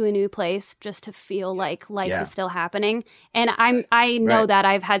to a new place just to feel like life is still happening. And I know that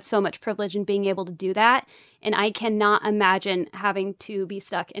I've had so much privilege in being able to do that. And I cannot imagine having to be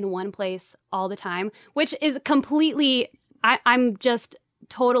stuck in one place all the time, which is completely, I'm just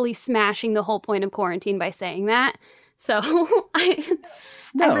totally smashing the whole point of quarantine by saying that. So I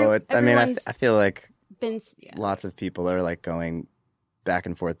feel like lots of people are like going back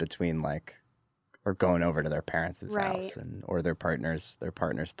and forth between like, or going over to their parents' house or their partner's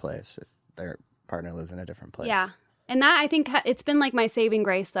place if their partner lives in a different place. Yeah. And that, I think, it's been like my saving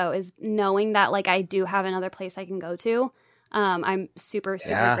grace, though, is knowing that like I do have another place I can go to. I'm super,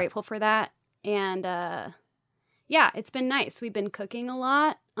 super grateful for that. And it's been nice. We've been cooking a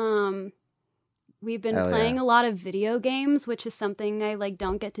lot. We've been playing a lot of video games, which is something I like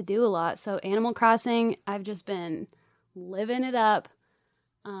don't get to do a lot. So Animal Crossing, I've just been living it up.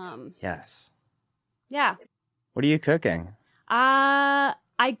 Yes. Yeah. What are you cooking? I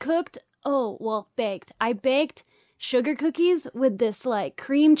baked. I baked sugar cookies with this like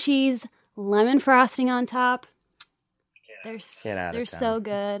cream cheese lemon frosting on top. They're so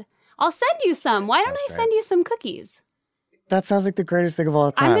good. I'll send you some. Why don't I send you some cookies? That sounds like the greatest thing of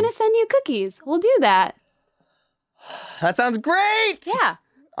all time. I'm going to send you cookies. We'll do that. That sounds great. Yeah.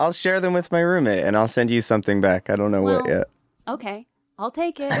 I'll share them with my roommate and I'll send you something back. I don't know what yet. Okay. I'll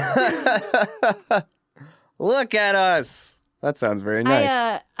take it. Look at us. That sounds very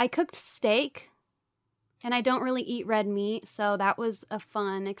nice. I cooked steak and I don't really eat red meat, so that was a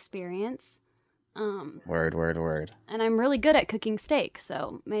fun experience. Word. And I'm really good at cooking steak,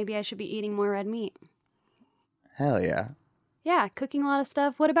 so maybe I should be eating more red meat. Hell yeah. Yeah, cooking a lot of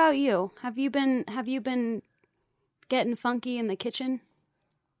stuff. What about you? Have you been getting funky in the kitchen?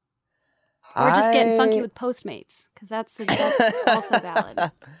 Or just getting funky with Postmates? Because that's also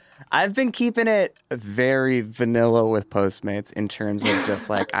valid. I've been keeping it very vanilla with Postmates in terms of just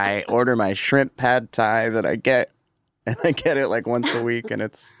like I order my shrimp pad thai that I get, and I get it like once a week, and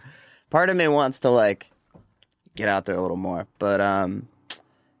it's part of me wants to like get out there a little more. But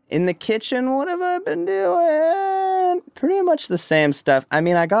in the kitchen, what have I been doing? Pretty much the same stuff. I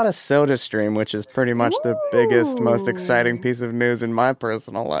mean, I got a SodaStream, which is pretty much the biggest, most exciting piece of news in my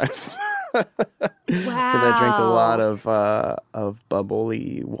personal life. Wow. Because I drink a lot of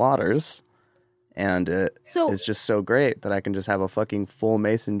bubbly waters, and it is just so great that I can just have a fucking full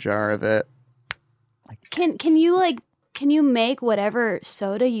mason jar of it. Can you make whatever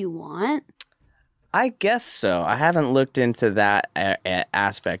soda you want? I guess so. I haven't looked into that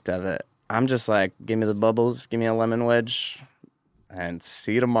aspect of it. I'm just like, give me the bubbles, give me a lemon wedge, and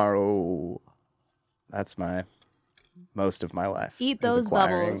see you tomorrow. That's most of my life. Eat those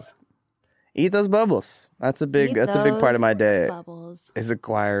bubbles. Eat those bubbles. That's a big part of my day. Bubbles. Is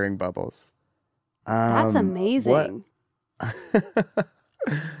acquiring bubbles. That's amazing.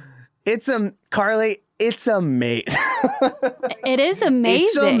 Carly, it's amazing. It is amazing.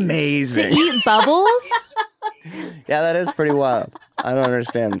 It's amazing. To eat bubbles? Yeah, that is pretty wild. I don't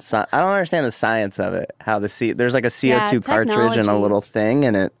understand the science of it. How there's like a CO2 cartridge and a little thing,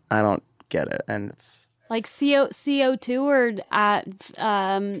 and I don't get it, and it's like CO2 or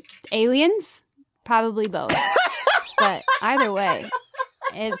aliens? Probably both. But either way,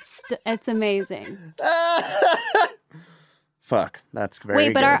 it's amazing. Fuck, that's very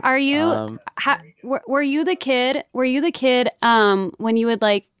Wait, but good. are you were you the kid when you would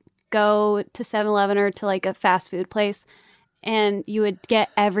like go to 7-Eleven or to like a fast food place and you would get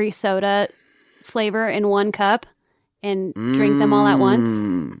every soda flavor in one cup and drink them all at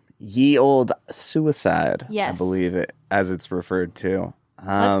once? Ye old suicide, yes. I believe it, as it's referred to.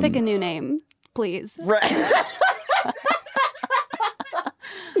 Let's pick a new name, please. Right.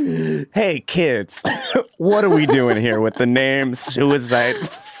 Hey, kids, what are we doing here with the name suicide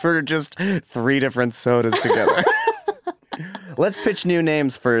for just 3 different sodas together? Let's pitch new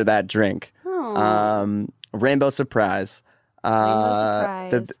names for that drink. Rainbow Surprise.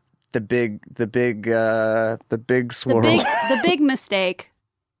 the big swirl. The big mistake.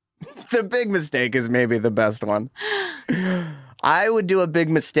 The big mistake is maybe the best one. I would do a big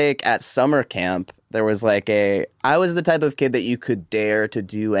mistake at summer camp. There was I was the type of kid that you could dare to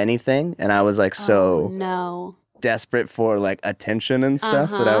do anything, and I was no. desperate for attention and stuff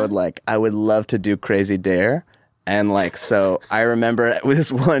that I would love to do crazy dare. And so I remember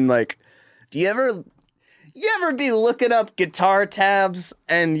this one, do you ever be looking up guitar tabs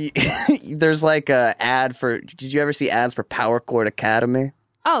and there's a ad for, did you ever see ads for Power Chord Academy?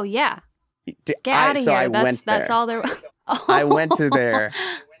 Oh yeah. Get out of here. That's all there was. Oh. I went to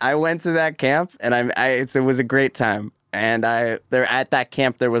that camp and it was a great time. And there at that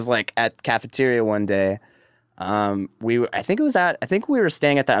camp, there was at cafeteria one day, I think we were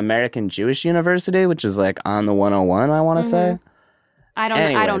staying at the American Jewish University, which is on the 101, I want to say. I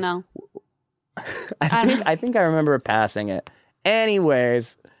don't know. I think I remember passing it.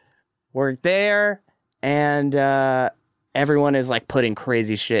 Anyways, we're there and everyone is putting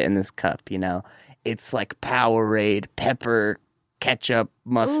crazy shit in this cup, It's Powerade, pepper, ketchup,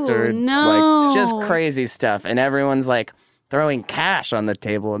 mustard, ooh, no. Just crazy stuff. And everyone's throwing cash on the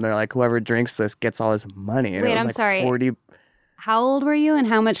table, and they're whoever drinks this gets all this money. And wait, it was I'm sorry. 40. How old were you, and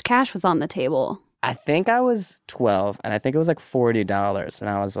how much cash was on the table? I think I was 12, and I think it was $40, and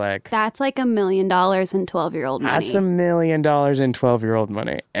I was that's $1 million in 12-year-old money. That's $1 million in 12-year-old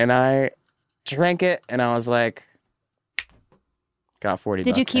money. And I drank it, and I was got $40.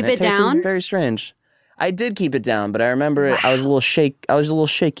 Did you keep and it down? Very strange. I did keep it down, but I remember I was a little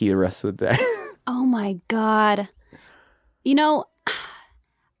shaky the rest of the day. Oh my God.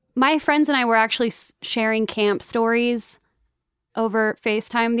 My friends and I were actually sharing camp stories over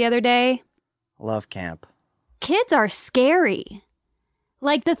FaceTime the other day. Love camp. Kids are scary.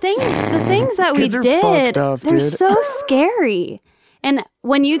 The things that we did, up, they're dude. so scary. And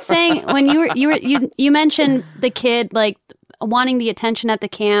when you mentioned the kid wanting the attention at the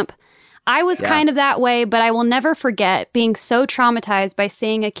camp, I was kind of that way, but I will never forget being so traumatized by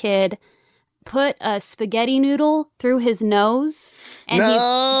seeing a kid put a spaghetti noodle through his nose and he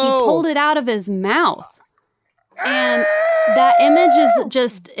pulled it out of his mouth. And that image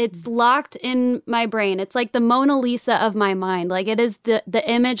is it's locked in my brain. It's the Mona Lisa of my mind. It is the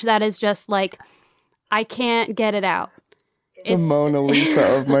image that is just I can't get it out. The Mona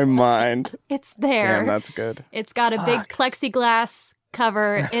Lisa of my mind. It's there. Damn, that's good. It's got a big plexiglass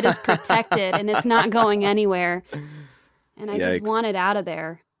cover. It is protected and it's not going anywhere. And I just want it out of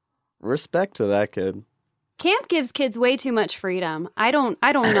there. Respect to that kid. Camp gives kids way too much freedom. I don't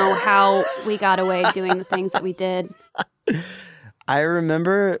know how we got away doing the things that we did. I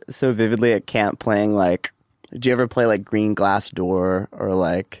remember so vividly at camp playing did you ever play Green Glass Door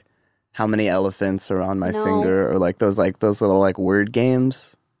or How Many Elephants Are on My Finger or those little word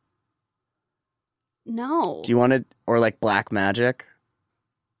games? No. Do you want to or Black Magic?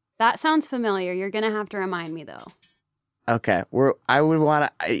 That sounds familiar. You're going to have to remind me though. Okay,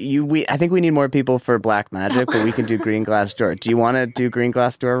 I think we need more people for Black Magic, but we can do Green Glass Door. Do you want to do Green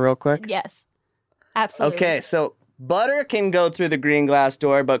Glass Door real quick? Yes, absolutely. Okay, so butter can go through the green glass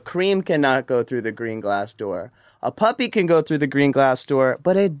door, but cream cannot go through the green glass door. A puppy can go through the green glass door,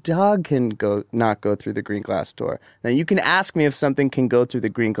 but a dog can not go through the green glass door. Now, you can ask me if something can go through the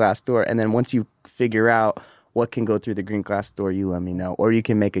green glass door, and then once you figure out what can go through the green glass door, you let me know. Or you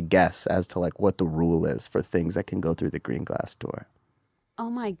can make a guess as to what the rule is for things that can go through the green glass door. Oh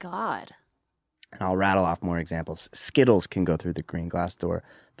my God. And I'll rattle off more examples. Skittles can go through the green glass door,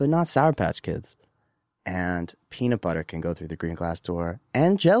 but not Sour Patch Kids. And peanut butter can go through the green glass door.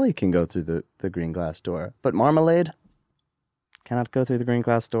 And jelly can go through the green glass door. But marmalade cannot go through the green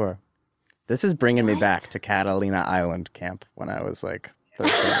glass door. This is bringing me back to Catalina Island camp when I was 13 or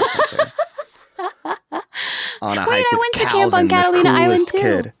something. On a hike I with went to Calvin, camp on Catalina the Island coolest too.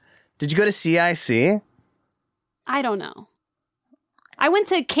 kid. Did you go to CIC? I don't know. I went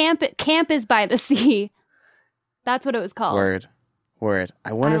to camp. Camp is by the sea. That's what it was called. Word.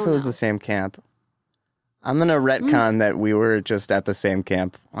 I wonder if it was the same camp. I'm going to retcon that we were just at the same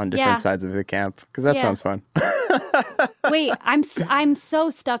camp on different sides of the camp because that sounds fun. Wait, I'm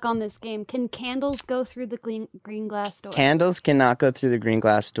so stuck on this game. Can candles go through the green glass door? Candles cannot go through the green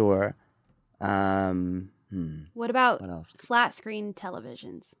glass door. What about what else? Flat screen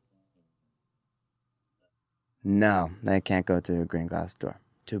televisions? No, they can't go through a green glass door.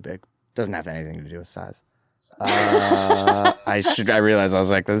 Too big. Doesn't have anything to do with size. I realized I was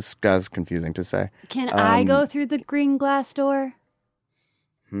this guy's confusing to say. Can I go through the green glass door?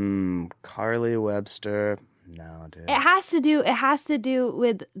 Carly Webster. No, dude. It has to do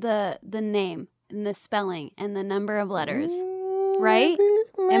with the name and the spelling and the number of letters, right?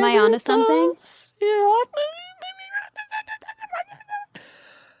 Am I onto something?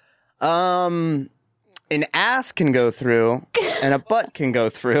 An ass can go through, and a butt can go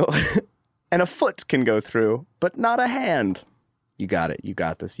through, and a foot can go through, but not a hand. You got it. You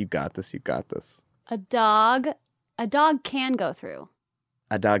got this. You got this. You got this. A dog can go through.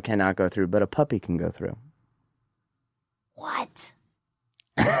 A dog cannot go through, but a puppy can go through. What?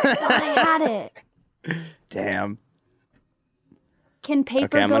 I thought I had it. Damn. Can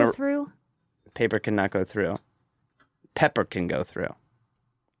paper go through? Paper cannot go through. Pepper can go through.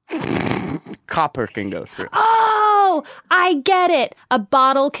 Copper can go through. Oh, I get it. A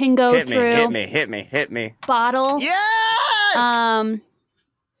bottle can go through. Hit me. Bottle. Yes!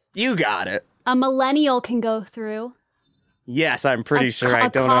 You got it. A millennial can go through. Yes, I'm pretty sure I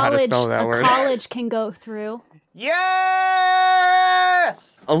don't know how to spell that word. A college can go through. Yes!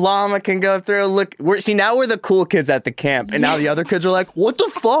 A llama can go through. Look, now we're the cool kids at the camp, and now the other kids are like, "What the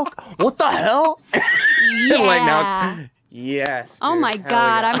fuck? What the hell?" Yeah. Like now, yes. Oh dude, my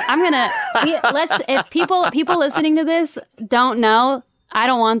god! yeah. I'm gonna if people listening to this don't know, I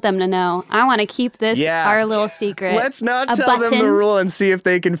don't want them to know. I want to keep this our little secret. Let's not tell them the rule and see if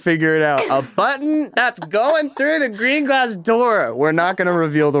they can figure it out. A button that's going through the green glass door. We're not going to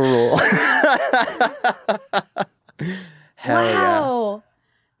reveal the rule. Hell wow.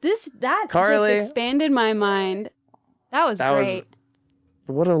 yeah. That Carly, just expanded my mind. That was great.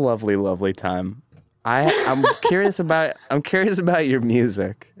 What a lovely, lovely time. I'm curious about your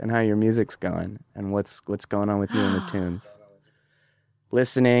music and how your music's going and what's going on with you in the tunes.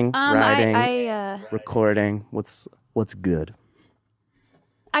 Listening, writing, recording. What's good?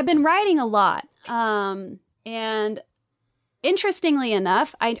 I've been writing a lot. And interestingly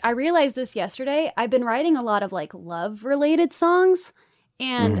enough, I realized this yesterday. I've been writing a lot of like love related songs,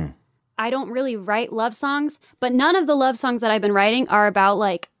 and I don't really write love songs, but none of the love songs that I've been writing are about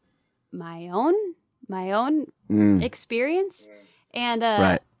like my own experience. And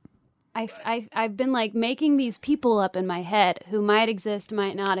right. I've been like making these people up in my head who might exist,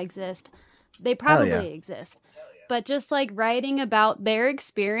 might not exist. They probably exist, but just like writing about their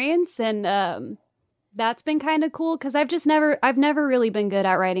experience, and that's been kind of cool because I've never really been good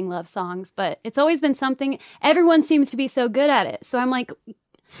at writing love songs, but it's always been something. Everyone seems to be so good at it, so I'm like,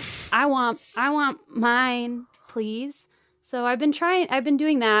 I want mine, please. So I've been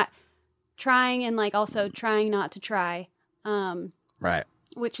doing that, trying and like also trying not to try. Right.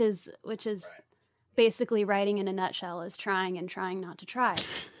 Which is basically writing in a nutshell, is trying and trying not to try.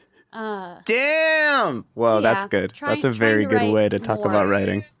 Damn! Well, that's good. That's a very good way to talk about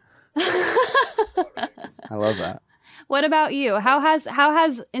writing. I love that. What about you? How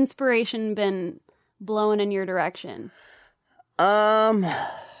has inspiration been blowing in your direction?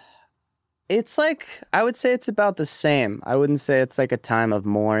 It's like, I would say it's about the same. I wouldn't say it's like a time of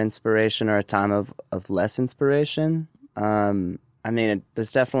more inspiration or a time of less inspiration. I mean,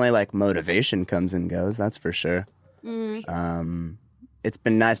 there's definitely like motivation comes and goes. That's for sure. It's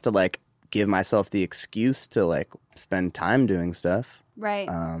been nice to like give myself the excuse to like spend time doing stuff. Right.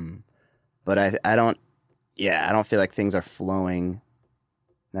 But I don't feel like things are flowing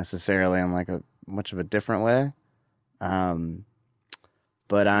necessarily in like a much of a different way.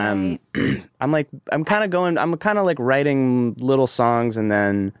 But I'm kind of like writing little songs and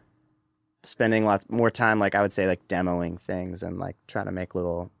then spending lots more time, like I would say, like demoing things and like trying to make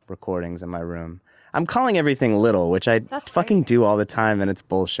little recordings in my room. I'm calling everything little, which I fucking do all the time, and it's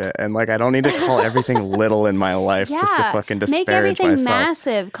bullshit. And like I don't need to call everything little in my life just to fucking disparage make everything myself.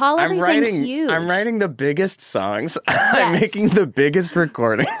 Massive. Call everything huge. I'm writing the biggest songs. Yes. I'm making the biggest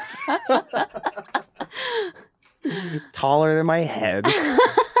recordings. Taller than my head.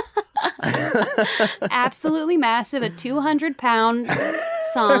 Absolutely massive. A 200-pound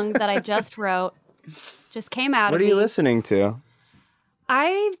song that I just wrote just came out of me. What are you listening to?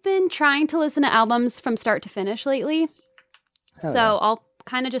 I've been trying to listen to albums from start to finish lately. I'll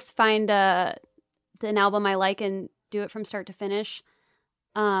kind of just find an album I like and do it from start to finish.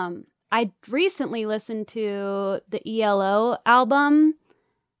 I recently listened to the ELO album,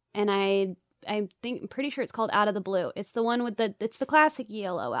 and I'm pretty sure it's called Out of the Blue. It's the one it's the classic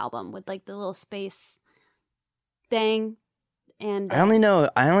ELO album with like the little space thing. And I only know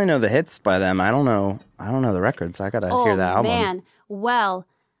the hits by them. I don't know the records. I gotta hear the album. Oh man, well,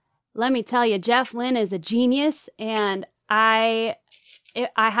 let me tell you, Jeff Lynne is a genius, and I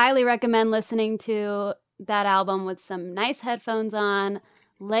highly recommend listening to that album with some nice headphones on,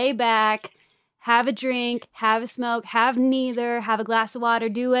 lay back, have a drink, have a smoke, have neither, have a glass of water,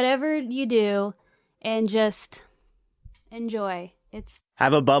 do whatever you do, and just enjoy.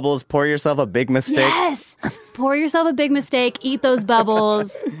 Have a Bubbles, pour yourself a big mistake. Yes! pour yourself a big mistake, eat those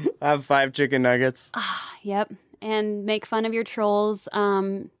bubbles. Have 5 chicken nuggets. Yep. And make fun of your trolls,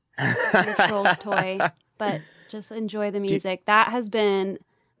 your trolls toy. But just enjoy the music. That has been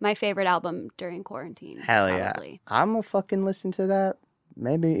my favorite album during quarantine. Hell probably. yeah. I'm going to fucking listen to that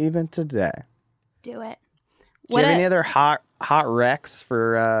maybe even today. Do it. Do you have any other hot recs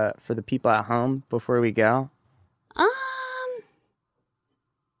for the people at home before we go?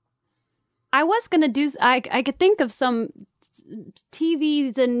 I was gonna do. I could think of some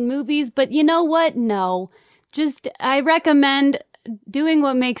TVs and movies, but you know what? No, just I recommend doing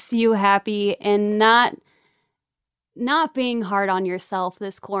what makes you happy and not being hard on yourself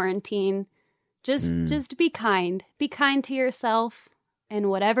this quarantine. Just be kind. Be kind to yourself, and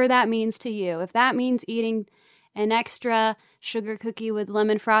whatever that means to you. If that means eating an extra sugar cookie with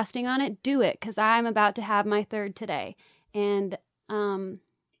lemon frosting on it, do it, because I'm about to have my 3rd today. And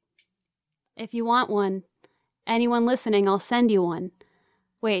if you want one, anyone listening, I'll send you one.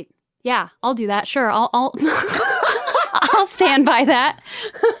 Wait, yeah, I'll do that. Sure, I'll I'll stand by that.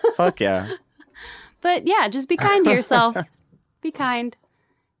 Fuck yeah. But yeah, just be kind to yourself. Be kind.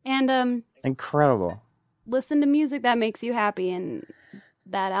 And incredible. Listen to music that makes you happy, and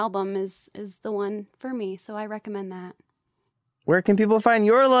that album is the one for me, so I recommend that. Where can people find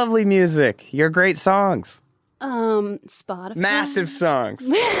your lovely music? Your great songs? Spotify. Massive songs.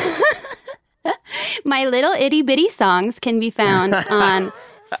 My little itty bitty songs can be found on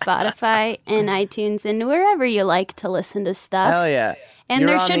Spotify and iTunes and wherever you like to listen to stuff. Hell yeah. And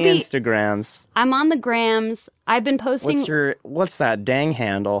You're there on should the be Instagrams. I'm on the grams. I've been posting. What's that dang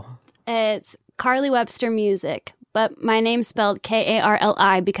handle? It's Carly Webster Music, but my name's spelled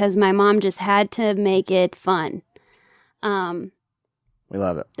Karli because my mom just had to make it fun. We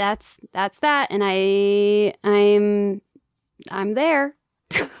love it. That's that, and I'm there.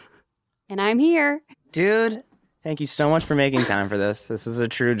 And I'm here. Dude, thank you so much for making time for this. This was a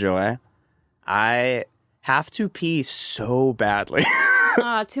true joy. I have to pee so badly.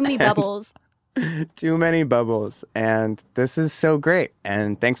 Too many bubbles. Too many bubbles. And this is so great.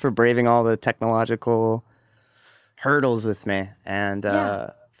 And thanks for braving all the technological hurdles with me and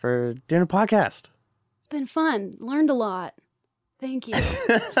for doing a podcast. It's been fun. Learned a lot. Thank you.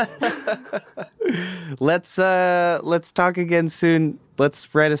 Let's talk again soon.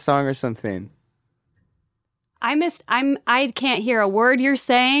 Let's write a song or something. I can't hear a word you're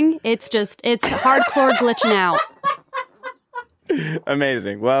saying. It's hardcore glitching out.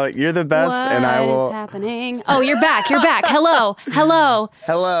 Amazing. Well, you're the best, and I will. What is happening? Oh, you're back. You're back. Hello.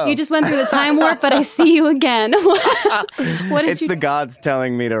 You just went through the time warp, but I see you again. What did it's the gods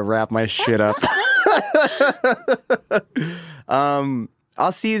telling me to wrap my shit up.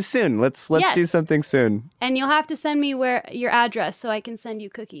 I'll see you soon. Let's do something soon. And you'll have to send me your address so I can send you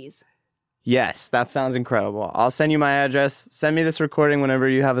cookies. Yes, that sounds incredible. I'll send you my address. Send me this recording whenever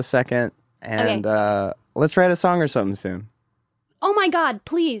you have a second, and let's write a song or something soon. Oh my God,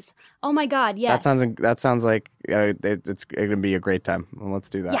 please. Oh my God, yes. That sounds like it's going to be a great time. Well, let's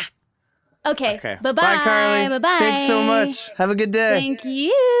do that. Yeah. Okay. Bye-bye. Bye, Carly. Bye-bye. Thanks so much. Have a good day. Thank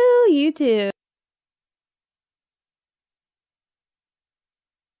you. You too.